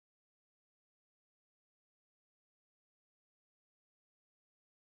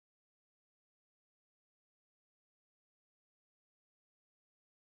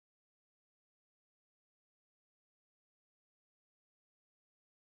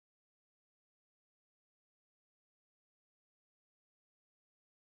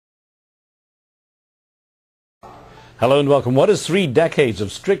Hello and welcome. What has 3 decades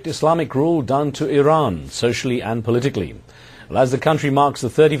of strict Islamic rule done to Iran, socially and politically? Well, as the country marks the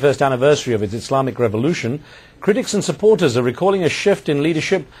 31st anniversary of its Islamic revolution, critics and supporters are recalling a shift in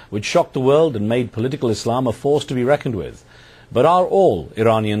leadership which shocked the world and made political Islam a force to be reckoned with. But are all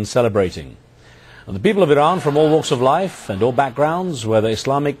Iranians celebrating? And the people of Iran from all walks of life and all backgrounds, whether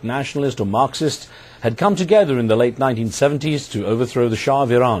Islamic, nationalist or Marxist, had come together in the late 1970s to overthrow the Shah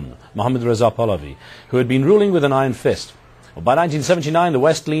of Iran, IRAN.REZA Pahlavi, who had been ruling with an iron fist. Well, by 1979, the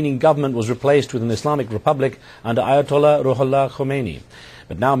West-leaning government was replaced with an Islamic republic under Ayatollah Ruhollah Khomeini.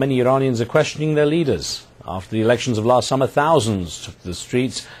 But now many Iranians are questioning their leaders. After the elections of last summer, thousands took to the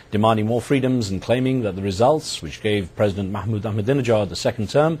streets demanding more freedoms and claiming that the results, which gave President Mahmoud Ahmadinejad the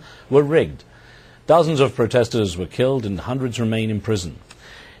second term, were rigged. Dozens of protesters were killed and hundreds remain in prison.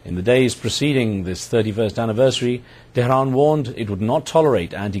 In the days preceding this 31st anniversary, Tehran warned it would not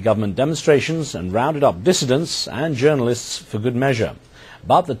tolerate anti-government demonstrations and rounded up dissidents and journalists for good measure.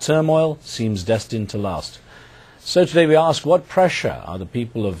 But the turmoil seems destined to last. So today we ask, what pressure are the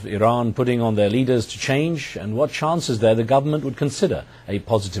people of Iran putting on their leaders to change, and what chances there the government would consider a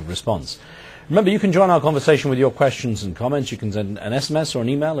positive response? Remember, you can join our conversation with your questions and comments. You can send an SMS or an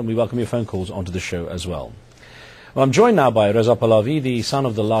email, and we welcome your phone calls onto the show as well. Well, I'm joined now by Reza Pahlavi, the son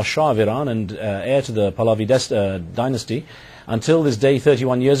of the last Shah of Iran and heir to the Pahlavi dynasty. Until this day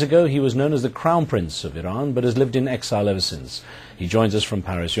 31 years ago, he was known as the Crown Prince of Iran, but has lived in exile ever since. He joins us from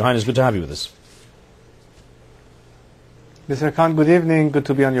Paris. Your Highness, good to have you with us. Mr. Khan, good evening. Good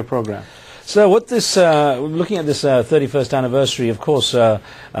to be on your program. So what this, looking at this 31st anniversary, of course,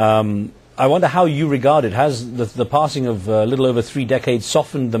 I wonder how you regard it. Has the passing of a little over 3 decades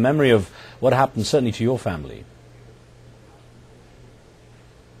softened the memory of what happened, certainly to your family?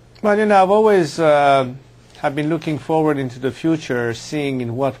 Well, I've always have been looking forward into the future, seeing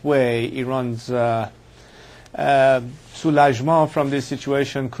in what way Iran's soulagement from this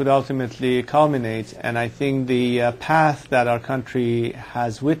situation could ultimately culminate. And I think the path that our country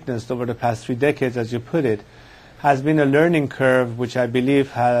has witnessed over the past 3 decades, as you put it, has been a learning curve which I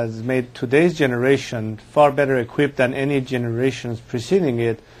believe has made today's generation far better equipped than any generations preceding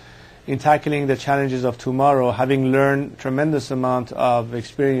it in tackling the challenges of tomorrow, having learned tremendous amount of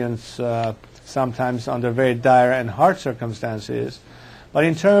experience, sometimes under very dire and hard circumstances. But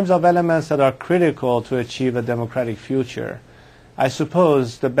in terms of elements that are critical to achieve a democratic future, I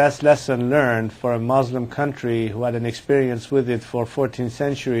suppose the best lesson learned for a Muslim country who had an experience with it for 14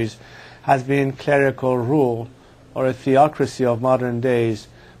 centuries has been clerical rule, or a theocracy of modern days,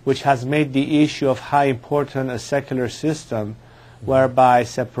 which has made the issue of how important a secular system whereby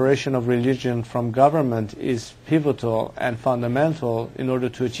separation of religion from government is pivotal and fundamental in order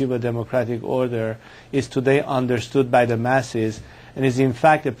to achieve a democratic order, is today understood by the masses and is in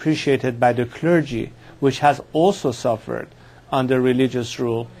fact appreciated by the clergy, which has also suffered under religious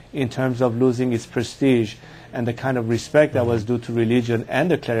rule in terms of losing its prestige and the kind of respect that was due to religion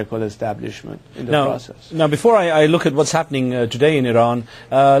and the clerical establishment in the process. Now, before I look at what's happening today in Iran,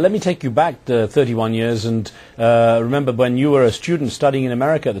 let me take you back 31 years and remember when you were a student studying in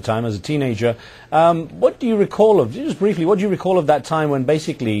America at the time as a teenager. What do you recall of, just briefly, what do you recall of that time when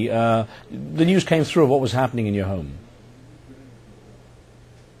basically the news came through of what was happening in your home?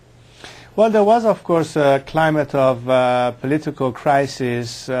 Well, there was, of course, a climate of political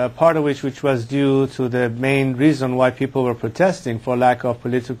crisis, part of which was due to the main reason why people were protesting for lack of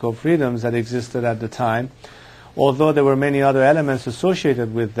political freedoms that existed at the time, although there were many other elements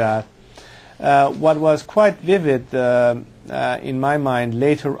associated with that. What was quite vivid in my mind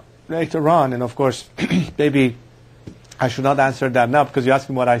later on, and of course, maybe I should not answer that now because you asked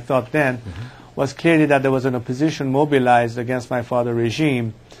me what I thought then, was clearly that there was an opposition mobilized against my father's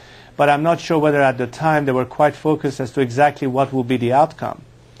regime. But I'm not sure whether at the time they were quite focused as to exactly what will be the outcome.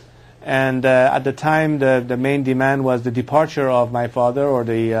 And at the time, the main demand was the departure of my father or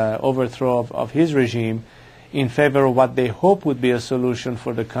the overthrow of his regime in favor of what they hope would be a solution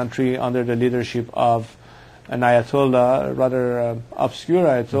for the country under the leadership of an Ayatollah, rather obscure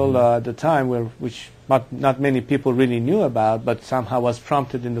Ayatollah at the time, which not many people really knew about, but somehow was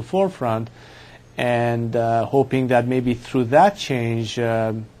prompted in the forefront, and hoping that maybe through that change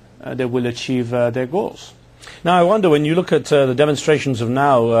they will achieve their goals. Now, I wonder, when you look at the demonstrations of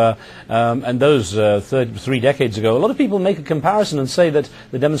now and those 3 decades ago, a lot of people make a comparison and say that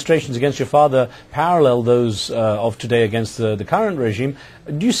the demonstrations against your father parallel those of today against the current regime.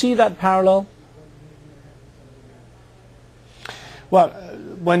 Do you see that parallel? Well,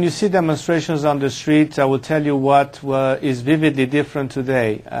 when you see demonstrations on the streets, I will tell you what is vividly different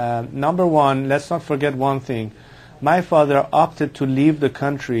today. Number one, let's not forget one thing. My father opted to leave the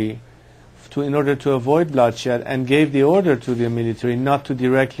country in order to avoid bloodshed, and gave the order to the military not to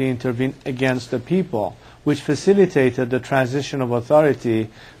directly intervene against the people, which facilitated the transition of authority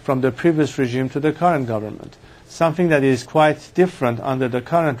from the previous regime to the current government, something that is quite different under the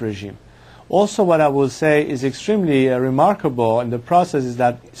current regime. Also, what I will say is extremely remarkable in the process is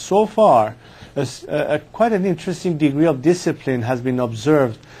that so far quite an interesting degree of discipline has been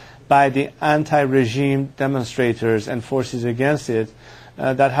observed by the anti-regime demonstrators and forces against it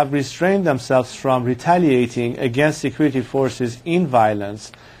that have restrained themselves from retaliating against security forces in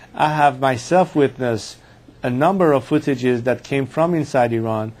violence. I have myself witnessed a number of footages that came from inside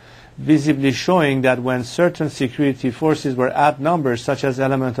Iran, visibly showing that when certain security forces were outnumbered, such as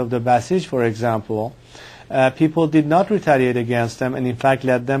element of the BAHMAN, for example, people did not retaliate against them and in fact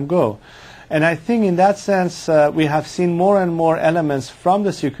let them go. And I think in that sense, we have seen more and more elements from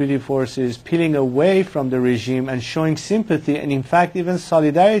the security forces peeling away from the regime and showing sympathy and in fact even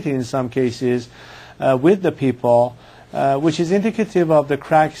solidarity in some cases with the people, which is indicative of the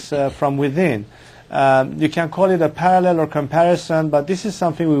cracks from within. You can call it a parallel or comparison, but this is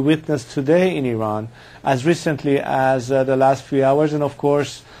something we witnessed today in Iran as recently as the last few hours, and of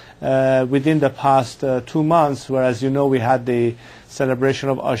course within the past 2 months, where, as you know, we had the celebration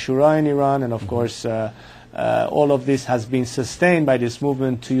of Ashura in Iran, and of course all of this has been sustained by this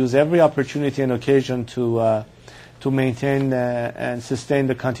movement to use every opportunity and occasion to maintain and sustain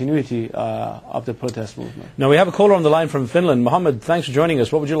the continuity of the protest movement. Now we have a caller on the line from Finland. Mohammed, thanks for joining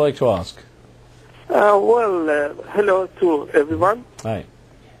us. What would you like to ask? Hello to everyone. Hi.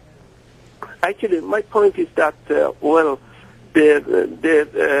 Actually, my point is that,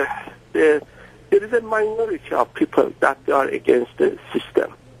 there is a minority of people that are against the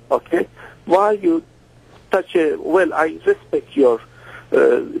system. Okay, why you such a I respect your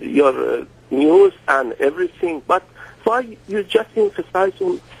news and everything, but why you just emphasize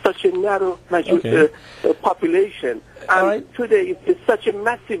on such a narrow population? And today it is such a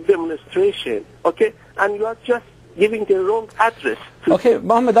massive demonstration. Okay, and you are just giving the wrong address. Okay,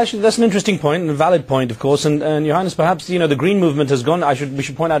 Mohammed, actually that's an interesting point and a valid point, of course. And Your Highness, perhaps the Green Movement has gone. We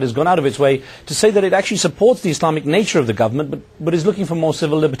should point out, has gone out of its way to say that it actually supports the Islamic nature of the government, but is looking for more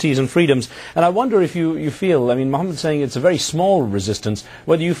civil liberties and freedoms. And I wonder if you feel, I mean, Mohammed's saying it's a very small resistance.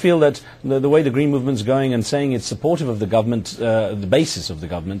 Whether you feel that the way the Green Movement's going and saying it's supportive of the government, the basis of the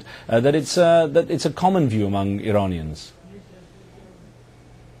government, that it's a common view among Iranians.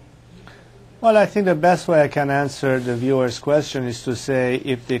 Well, I think the best way I can answer the viewer's question is to say,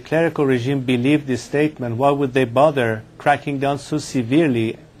 if the clerical regime believed this statement, why would they bother cracking down so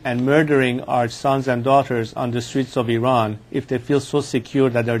severely and murdering our sons and daughters on the streets of Iran if they feel so secure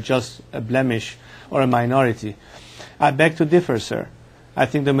that they're just a blemish or a minority? I beg to differ, sir. I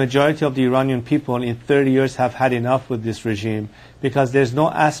think the majority of the Iranian people in 30 years have had enough with this regime, because there's no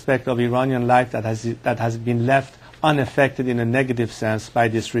aspect of Iranian life that has been left unaffected in a negative sense by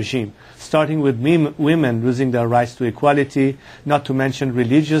this regime, starting with women losing their rights to equality, not to mention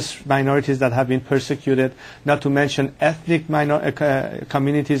religious minorities that have been persecuted, not to mention ethnic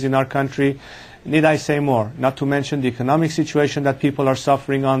communities in our country. Need I say more? Not to mention the economic situation that people are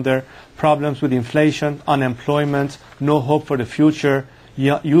suffering under, problems with inflation, unemployment, no hope for the future,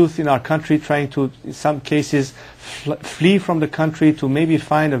 youth in our country trying to, in some cases, flee from the country to maybe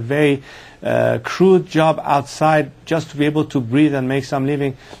find a very crude job outside just to be able to breathe and make some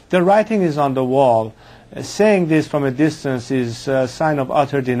living. The writing is on the wall. Saying this from a distance is a sign of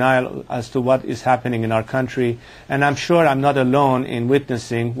utter denial as to what is happening in our country. And I'm sure I'm not alone in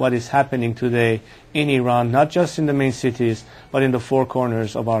witnessing what is happening today in Iran, not just in the main cities, but in the four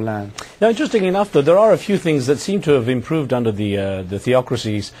corners of our land. Now, interestingly enough, though, there are a few things that seem to have improved under the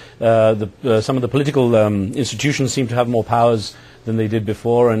theocracies. Some of the political institutions seem to have more powers than they did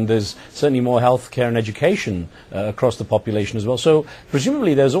before, and there's certainly more health care and education across the population as well. So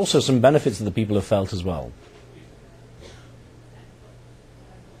presumably there's also some benefits that the people have felt as well.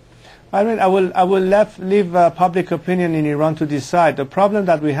 I mean, I will leave public opinion in Iran to decide. The problem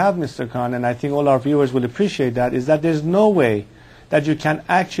that we have, Mr. Khan, and I think all our viewers will appreciate that, is that there's no way that you can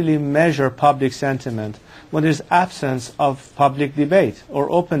actually measure public sentiment when there's absence of public debate,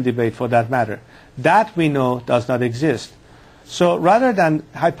 or open debate for that matter. That we know does not exist. So rather than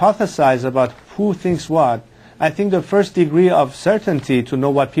hypothesize about who thinks what, I think the first degree of certainty to know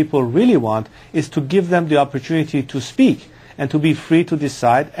what people really want is to give them the opportunity to speak and to be free to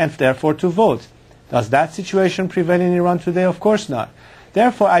decide and therefore to vote. Does that situation prevail in Iran today? Of course not.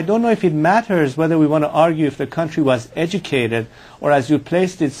 Therefore, I don't know if it matters whether we want to argue if the country was educated or, as you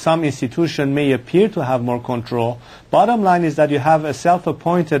placed it, some institution may appear to have more control. Bottom line is that you have a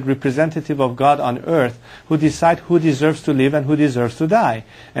self-appointed representative of God on earth who decides who deserves to live and who deserves to die.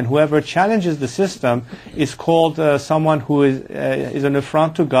 And whoever challenges the system is called someone who is an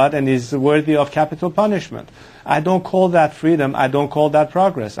affront to God and is worthy of capital punishment. I don't call that freedom. I don't call that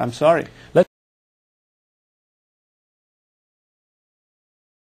progress. I'm sorry.